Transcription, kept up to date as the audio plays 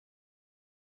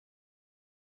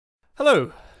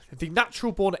Hello! The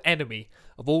natural-born enemy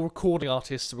of all recording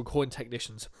artists and recording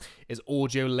technicians is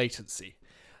audio latency.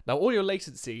 Now, audio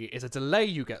latency is a delay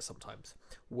you get sometimes,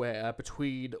 where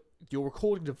between your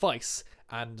recording device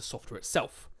and the software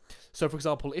itself. So, for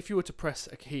example, if you were to press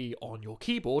a key on your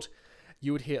keyboard,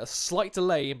 you would hear a slight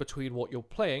delay in between what you're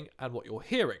playing and what you're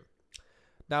hearing.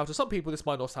 Now, to some people, this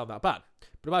might not sound that bad,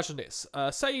 but imagine this.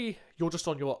 Say you're just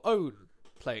on your own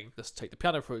playing. Let's take the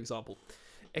piano, for example.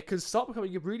 It can start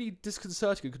becoming really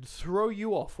disconcerting. It can throw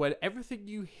you off when everything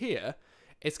you hear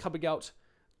is coming out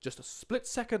just a split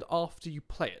second after you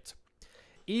play it.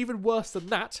 Even worse than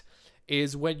that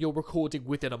is when you're recording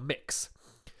within a mix,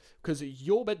 because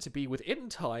you're meant to be within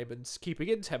time and keeping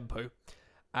in tempo,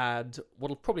 and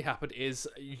what'll probably happen is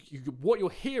what you're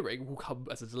hearing will come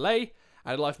as a delay,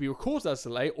 and it'll either be recorded as a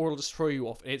delay or it'll just throw you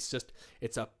off. And it's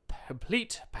a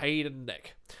complete pain in the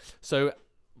neck. So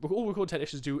all recording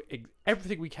technicians do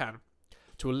everything we can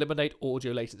to eliminate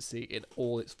audio latency in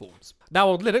all its forms. Now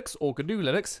on Linux, or GNU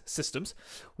Linux systems,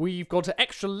 we've gone to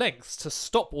extra lengths to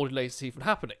stop audio latency from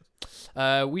happening.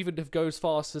 We even go as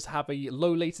far as to have a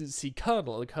low latency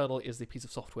kernel. The kernel is the piece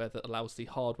of software that allows the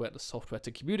hardware and the software to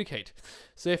communicate.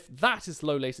 So if that is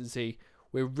low latency,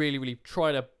 we're really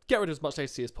trying to get rid of as much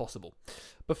latency as possible.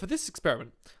 But for this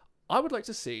experiment, I would like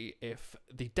to see if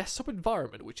the desktop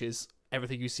environment, which is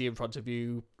everything you see in front of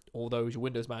you, all those, your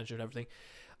Windows manager and everything,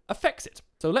 affects it.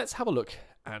 So let's have a look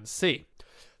and see.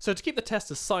 So to keep the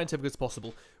test as scientific as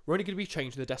possible, we're only going to be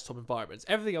changing the desktop environments.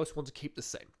 Everything else we want to keep the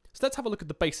same. So let's have a look at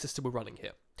the base system we're running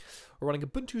here. We're running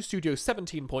Ubuntu Studio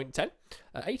 17.10.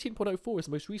 18.04 is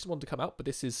the most recent one to come out, but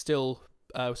this is still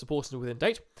supported within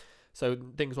date, so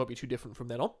things won't be too different from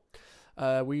then on.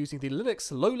 We're using the Linux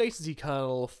low latency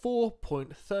kernel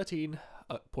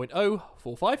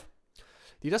 4.13.045.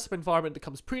 The desktop environment that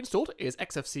comes pre-installed is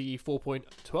XFCE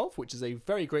 4.12, which is a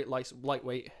very great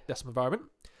lightweight desktop environment.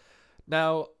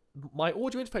 Now, my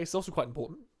audio interface is also quite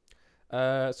important,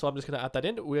 so I'm just going to add that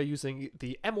in. We are using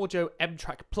the M-Audio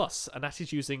M-Track Plus, and that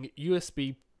is using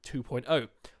USB 2.0,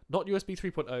 not USB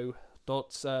 3.0,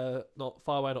 not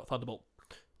Firewire, not Thunderbolt,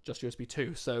 just USB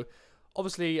 2. So,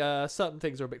 obviously, certain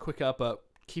things are a bit quicker, but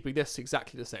keeping this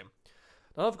exactly the same.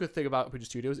 Another good thing about Ubuntu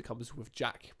Studio is it comes with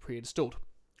Jack pre-installed.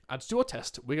 And to do our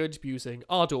test, we're going to be using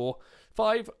Ardor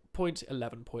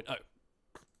 5.11.0.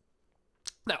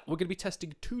 Now, we're going to be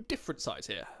testing two different sides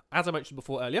here. As I mentioned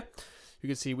before earlier, you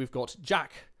can see we've got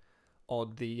Jack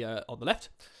on the left.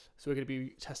 So we're going to be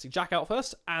testing Jack out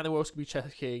first, and then we're also going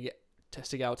to be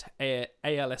testing out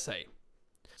ALSA.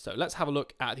 So let's have a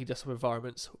look at the desktop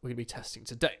environments we're going to be testing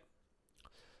today.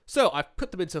 So I've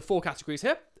put them into four categories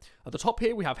here. At the top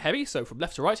here, we have heavy, so from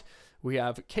left to right, we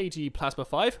have KG Plasma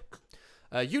 5.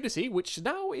 Unity, which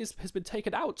now has been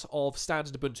taken out of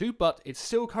standard Ubuntu, but it's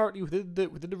still currently within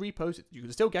the repos. You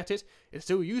can still get it. It's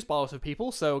still used by a lot of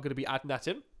people, so we're going to be adding that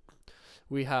in.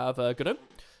 We have GNOME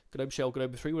Shell,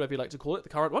 GNOME 3, whatever you like to call it, the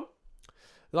current one.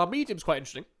 Then our medium's quite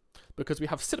interesting, because we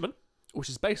have Cinnamon, which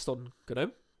is based on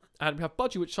GNOME, and we have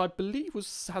Budgie, which I believe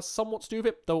has somewhat to do with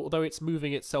it, although it's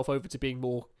moving itself over to being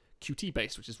more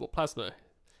Qt-based, which is what Plasma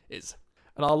is.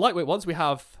 And our lightweight ones, we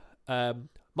have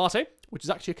Mate, which is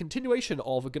actually a continuation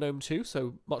of a GNOME 2,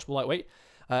 so much more lightweight.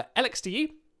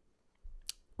 LXDE.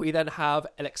 We then have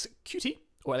LXQT,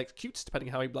 or LXQt, depending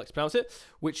on how you like to pronounce it,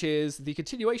 which is the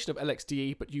continuation of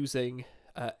LXDE, but using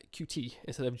Qt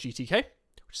instead of GTK,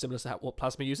 which is similar to what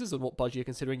Plasma uses and what Budgie are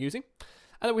considering using.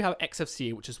 And then we have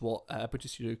XFCE, which is what Ubuntu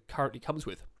Studio currently comes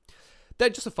with.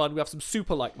 Then, just for fun, we have some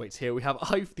super lightweights here. We have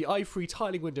the i3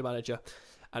 tiling window manager,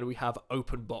 and we have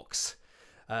OpenBox.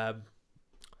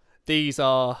 These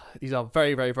are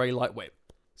very lightweight.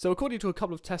 So according to a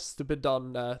couple of tests that have been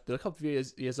done, that are a couple of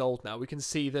years old now, we can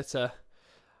see that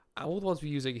all the ones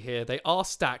we're using here, they are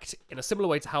stacked in a similar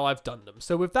way to how I've done them.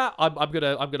 So with that, I'm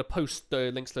gonna post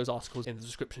the links to those articles in the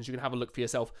description, so you can have a look for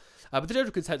yourself. But the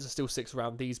general consensus still sticks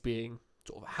around these being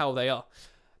sort of how they are.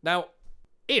 Now,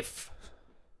 if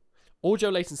audio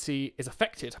latency is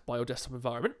affected by your desktop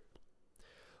environment,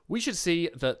 we should see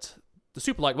that the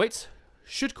super lightweights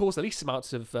should cause the least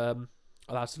amount of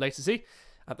latency,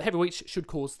 and the heavyweights should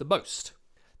cause the most.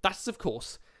 That's, of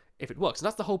course, if it works. And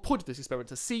that's the whole point of this experiment,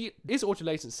 to see, is audio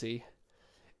latency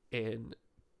in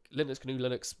Linux, GNU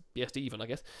Linux, BSD even, I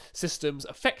guess, systems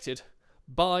affected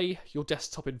by your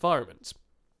desktop environment?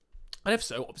 And if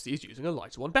so, obviously, is using a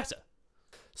lighter one better?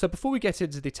 So before we get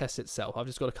into the test itself, I've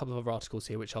just got a couple of other articles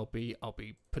here which I'll be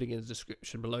putting in the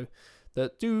description below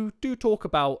that do talk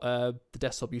about the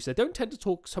desktop use. They don't tend to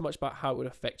talk so much about how it would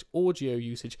affect audio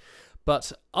usage,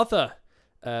 but other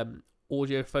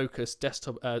audio-focused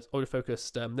desktop,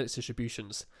 audio-focused Linux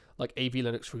distributions, like AV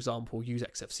Linux, for example, use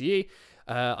XFCE.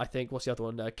 I think, what's the other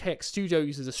one? KX Studio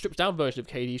uses a stripped-down version of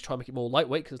KDE to try and make it more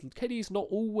lightweight, because KDE is not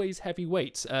always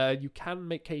heavyweight. You can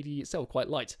make KDE itself quite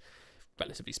light,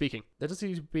 relatively speaking. There does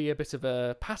seem to be a bit of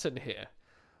a pattern here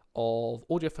of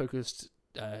audio-focused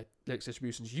Linux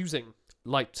distributions using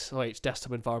lightweight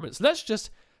desktop environments. Let's just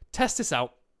test this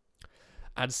out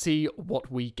and see what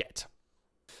we get.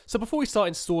 So before we start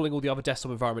installing all the other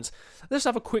desktop environments, let's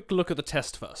have a quick look at the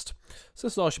test first. So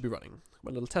this is what I should be running.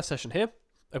 My little test session here.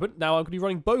 Open. Now I'm going to be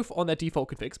running both on their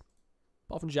default configs,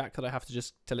 apart from Jack that I have to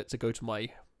just tell it to go to my...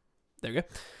 There we go.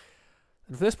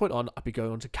 And from this point on, I'll be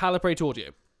going on to calibrate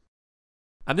audio.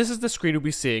 And this is the screen we'll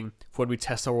be seeing for when we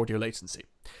test our audio latency.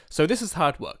 So this is how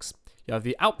it works. You have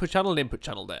the output channel and input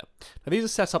channel there. Now these are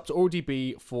set up to already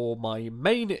be for my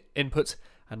main input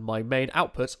and my main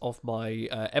output of my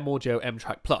M-Audio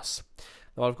M-Track Plus.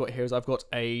 Now what I've got here is I've got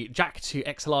a jack to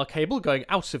XLR cable going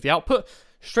out of the output,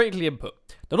 straight into the input.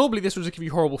 Now normally this would just give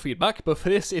you horrible feedback, but for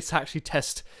this it's actually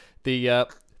test the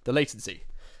latency.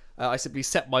 I simply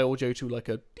set my audio to like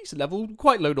a decent level,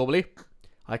 quite low normally.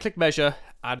 I click measure,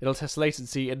 and it'll test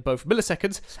latency in both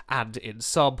milliseconds and in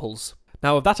samples.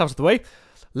 Now with that out of the way,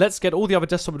 let's get all the other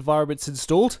desktop environments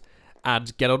installed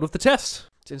and get on with the test.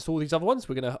 To install these other ones,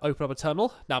 we're going to open up a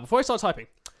terminal. Now, before I start typing,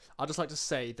 I'd just like to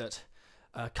say that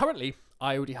currently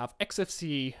I already have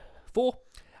XFCE 4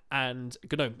 and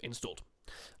GNOME installed.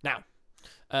 Now,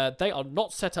 they are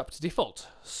not set up to default.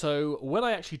 So when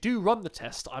I actually do run the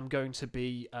test, I'm going to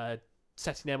be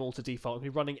setting them all to default. I'm going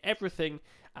to be running everything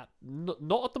at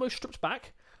not at the most stripped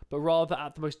back, but rather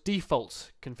at the most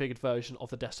default configured version of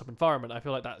the desktop environment. I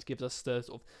feel like that gives us the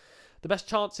sort of the best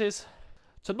chances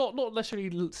to not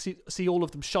necessarily see all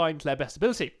of them shine to their best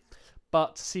ability,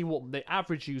 but to see what the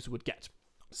average user would get.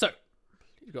 So,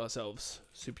 we've got ourselves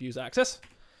super user access.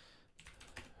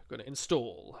 We're going to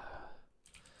install.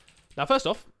 Now, first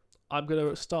off, I'm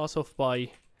going to start off by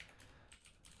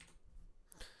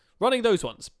running those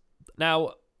ones.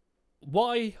 Now,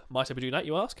 why might I be doing that,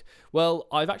 you ask? Well,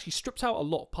 I've actually stripped out a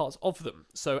lot of parts of them.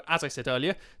 So, as I said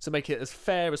earlier, to make it as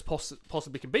fair as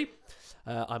possibly can be,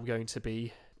 I'm going to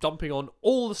be dumping on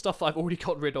all the stuff that I've already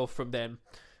got rid of from them,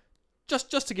 just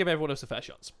to give everyone else a fair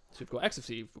chance. So we've got XFCE,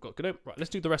 we've got GNOME. Right,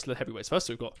 let's do the rest of the heavyweights first.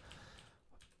 So we've got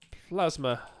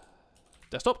Plasma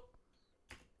Desktop,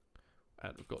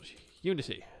 and we've got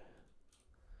Unity.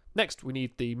 Next, we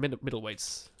need the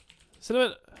middleweights.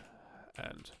 Cinnamon,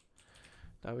 and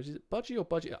now is it Budgie or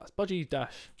Budgie? It's Budgie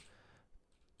dash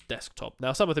Desktop.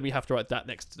 Now some of them you have to write that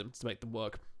next to them to make them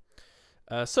work.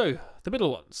 So the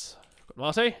middle ones, we've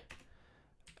got Mate,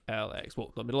 LX,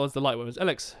 well, the middle one's the light ones,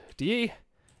 LXDE,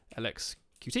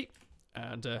 LXQT,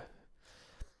 and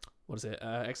what is it?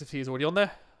 XFT is already on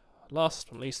there. Last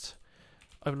but not least,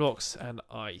 OpenBox and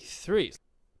i3.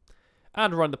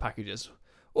 And run the packages.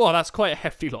 Oh, that's quite a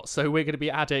hefty lot. So we're going to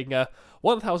be adding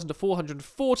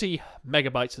 1,440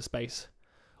 megabytes of space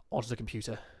onto the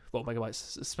computer. Well,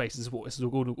 megabytes of space is what this is all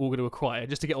going to require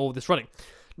just to get all of this running.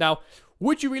 Now,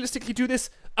 would you realistically do this?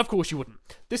 Of course you wouldn't.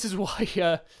 This is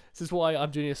why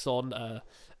I'm doing this on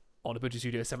Ubuntu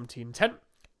Studio 1710.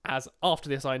 As after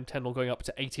this, I intend on going up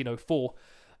to 1804.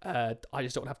 I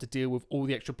just don't have to deal with all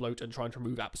the extra bloat and trying to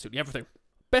remove absolutely everything.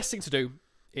 Best thing to do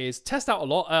is test out a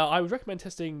lot. I would recommend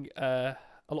testing a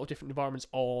lot of different environments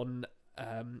on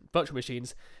virtual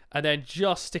machines, and then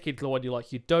just sticking to the one you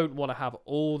like. You don't want to have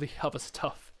all the other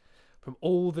stuff from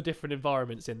all the different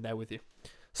environments in there with you.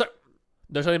 So,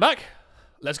 no turning back.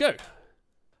 Let's go.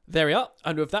 There we are.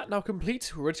 And with that now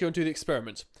complete, we're ready to go and do the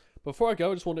experiment. Before I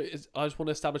go, I just want to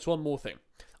establish one more thing.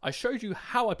 I showed you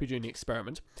how I'd be doing the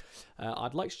experiment.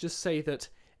 I'd like to just say that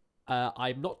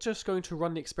I'm not just going to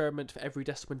run the experiment for every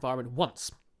desktop environment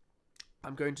once.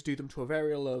 I'm going to do them to a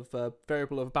variable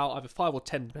of about either 5 or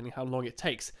 10, depending how long it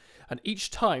takes. And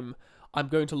each time, I'm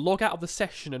going to log out of the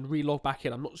session and re-log back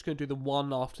in. I'm not just going to do them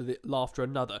one after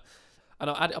another. And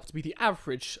I'll add it up to be the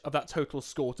average of that total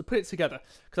score to put it together.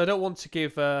 Because I don't want to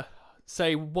give,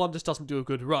 say, one just doesn't do a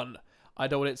good run. I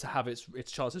don't want it to have its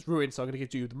chances ruined, so I'm going to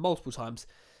do them multiple times.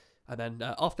 And then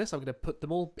after this, I'm going to put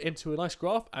them all into a nice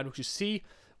graph, and we'll just see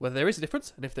whether there is a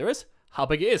difference, and if there is, how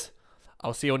big it is.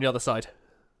 I'll see you on the other side.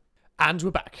 And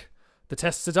we're back. The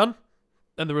tests are done,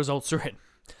 and the results are in.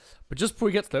 But just before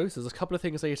we get to those, there's a couple of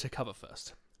things I need to cover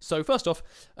first. So first off,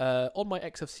 on my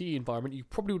XFCE environment, you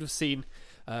probably would have seen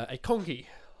a Conky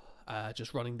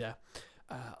just running there.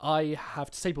 I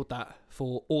have disabled that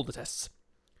for all the tests.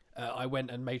 I went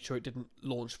and made sure it didn't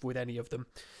launch with any of them,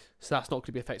 so that's not going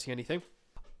to be affecting anything.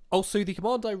 Also, the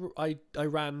command I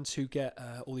ran to get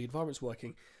all the environments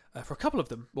working, For a couple of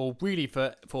them, or really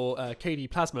for KD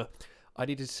Plasma, I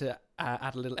needed to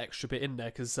add a little extra bit in there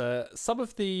because some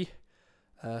of the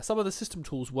system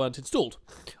tools weren't installed.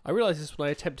 I realised this when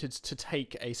I attempted to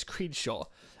take a screenshot,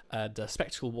 and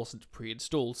Spectacle wasn't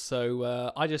pre-installed.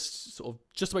 So I just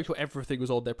to make sure everything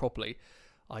was on there properly,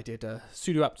 I did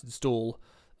sudo apt install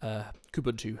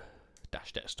Ubuntu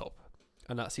desktop,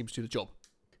 and that seems to do the job.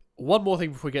 One more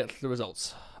thing before we get to the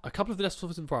results. A couple of the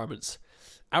desktop environments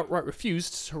outright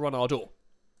refused to run Ardor.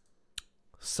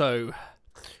 So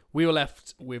we were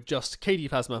left with just KD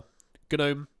Plasma,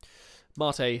 GNOME,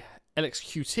 Mate,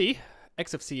 LXQT,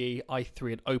 XFCE,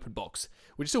 i3, and OpenBox,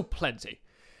 which is still plenty.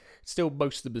 Still,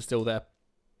 most of them are still there.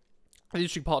 The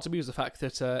interesting part to me was the fact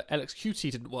that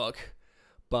LXQT didn't work,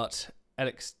 but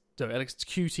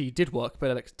LXQT did work,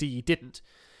 but LXD didn't.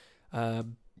 I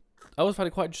also found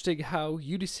it quite interesting how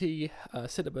Unity,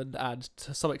 Cinnamon, and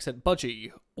to some extent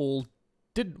Budgie all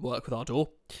didn't work with Ardor,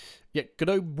 yet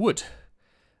GNOME would.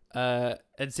 And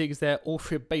seeing as they're all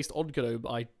three based on GNOME,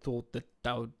 I thought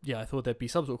I thought there'd be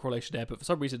some sort of correlation there, but for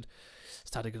some reason,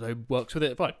 standard GNOME works with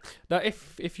it fine. Now,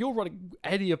 if you're running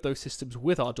any of those systems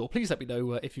with Ardor, please let me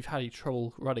know if you've had any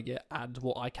trouble running it and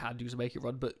what I can do to make it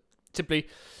run, but simply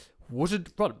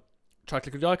wouldn't run. Try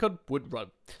clicking the icon, wouldn't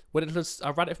run. When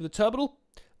I ran it from the terminal,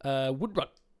 wouldn't run.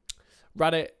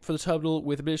 Ran it for the terminal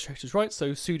with administrator's rights,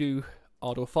 so sudo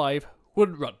Ardor 5,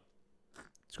 wouldn't run.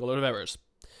 It's got a lot of errors.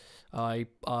 I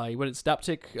went into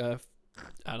Synaptic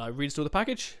and I reinstalled the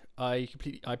package. I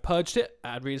purged it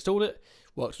and reinstalled it.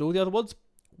 Works with all the other ones.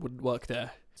 Wouldn't work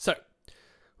there. So,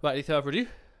 without any further ado,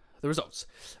 the results.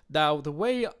 Now, the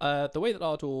way that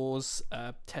Ardor's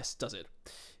test does it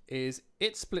is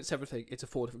it splits everything into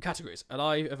 4 different categories, and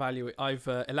I've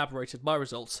elaborated my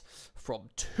results from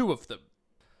 2 of them.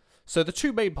 So the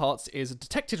 2 main parts is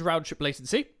detected round-trip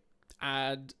latency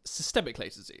and systemic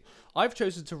latency. I've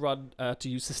chosen to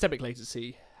use systemic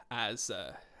latency as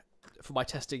for my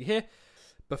testing here,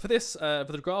 but for this, for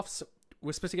the graphs,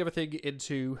 we're splitting everything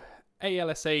into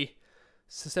ALSA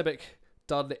systemic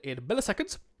done in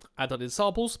milliseconds and done in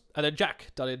samples, and then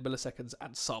Jack done in milliseconds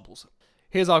and samples.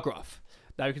 Here's our graph.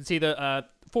 Now you can see that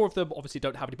 4 of them obviously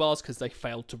don't have any bars because they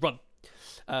failed to run.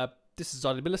 This is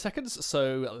done in milliseconds,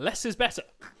 so less is better.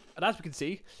 And as we can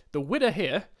see, the winner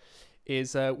here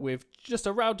is with just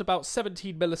around about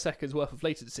 17 milliseconds worth of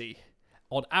latency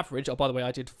on average. Oh, by the way,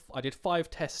 I did 5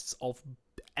 tests of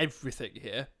everything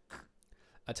here,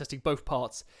 testing both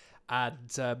parts,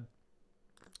 and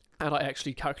I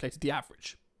actually calculated the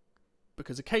average,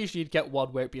 because occasionally you'd get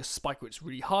one where it'd be a spike where it's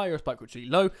really high or a spike where it's really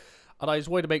low, and I just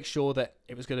wanted to make sure that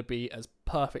it was going to be as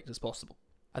perfect as possible.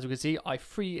 As we can see,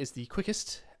 i3 is the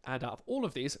quickest, and out of all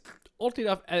of these, oddly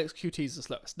enough, LXQT is the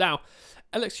slowest. Now,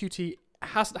 LXQT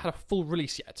hasn't had a full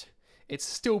release yet. It's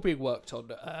still being worked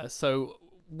on, so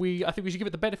I think we should give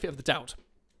it the benefit of the doubt,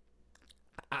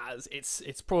 as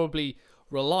it's probably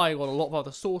relying on a lot of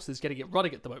other sources getting it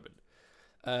running at the moment.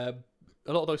 A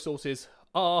lot of those sources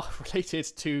are related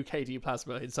to KD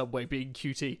Plasma in some way, being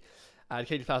Qt, and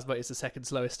KD Plasma is the second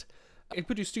slowest.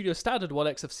 Ubuntu Studio Standard 1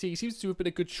 XFCE seems to have been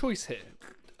a good choice here.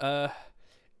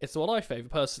 It's the one I favour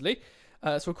personally.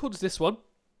 So according to this one,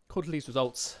 according to these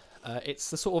results, it's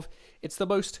the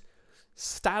most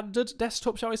standard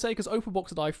desktop, shall I say, because OpenBox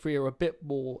and i3 are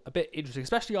a bit interesting,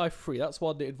 especially i3. That's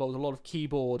one that involves a lot of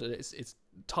keyboard and it's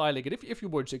tiling, and if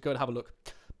you're more interested, go and have a look.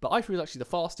 But i3 is actually the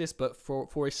fastest, but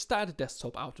for a standard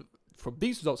desktop from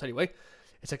these results anyway,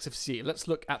 it's XFCE. Let's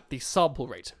look at the sample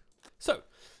rate. So,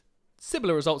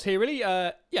 similar results here really,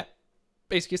 yeah,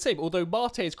 basically the same, although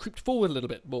Mate has creeped forward a little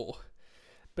bit more.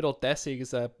 Bit odd there, seeing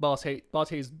as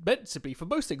Mate is meant to be, for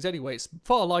most things anyway, it's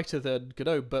far lighter than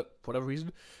GNOME, but for whatever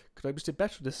reason, GNOME just did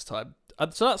better this time.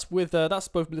 And so that's both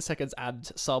milliseconds and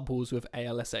samples with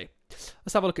ALSA.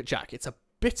 Let's have a look at Jack. It's a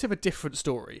bit of a different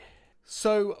story.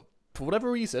 So, for whatever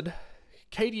reason,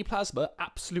 KD Plasma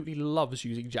absolutely loves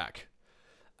using Jack,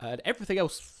 and everything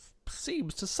else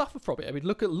seems to suffer from it. I mean,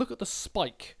 look at the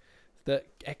spike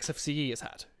that XFCE has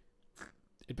had,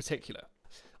 in particular.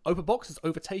 OpenBox has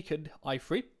overtaken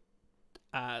i3,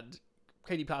 and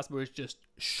KD Plasma is just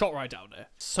shot right down there.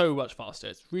 So much faster.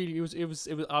 It's really, it was.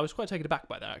 I was quite taken aback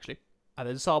by that actually. And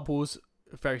then samples,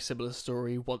 a very similar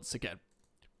story once again.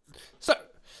 So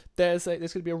there's going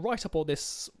to be a write up on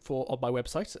this on my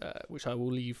website, which I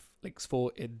will leave links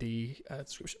for in the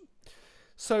description.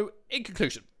 So in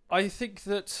conclusion, I think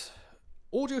that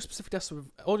audio-specific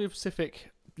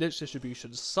Linux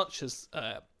distributions such as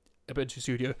Ubuntu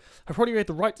Studio have probably made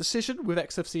the right decision with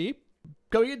XFCE.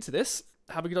 Going into this,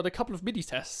 having done a couple of mini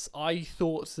tests, I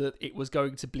thought that it was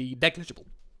going to be negligible.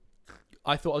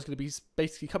 I thought I was going to be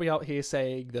basically coming out here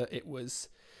saying that it was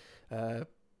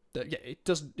yeah, it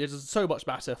doesn't so much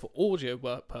matter for audio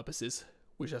work purposes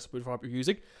which desktop environment you're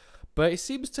using, but it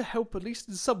seems to help at least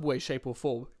in some way, shape, or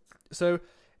form. So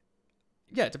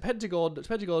yeah, depending on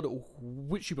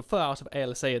which you prefer out of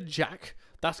ALSA and Jack,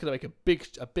 that's going to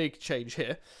make a big change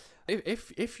here.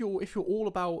 If you're all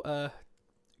about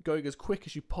going as quick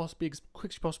as you possibly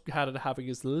can and having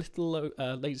as little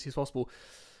latency as possible,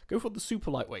 go for the super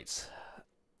lightweights.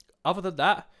 Other than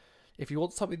that, if you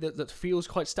want something that feels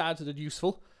quite standard and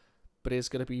useful, but is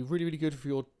going to be really good for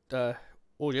your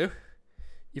audio,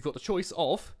 you've got the choice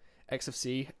of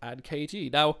XFCE and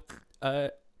KDE. Now,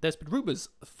 there's been rumours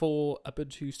for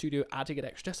Ubuntu Studio adding an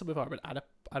extra desktop environment,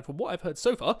 and from what I've heard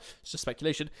so far, it's just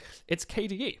speculation, it's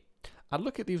KDE. And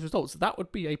look at these results, that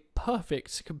would be a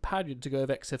perfect companion to go with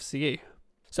XFCE.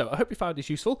 So I hope you found this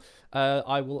useful.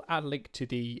 I will add a link to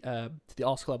the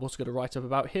article I'm also going to write up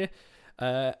about here.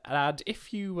 And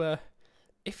if you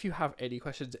have any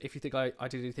questions, if you think I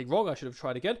did anything wrong, I should have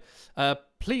tried again,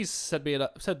 please send me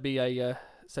a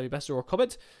message or a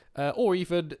comment, or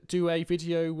even do a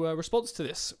video response to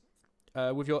this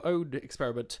with your own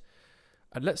experiment,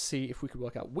 and let's see if we can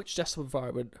work out which desktop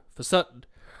environment for certain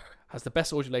has the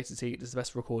best audio latency and is the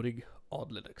best recording on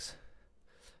Linux.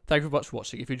 Thank you very much for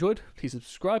watching. If you enjoyed, please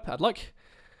subscribe and like,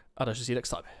 and I shall see you next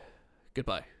time.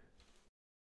 Goodbye.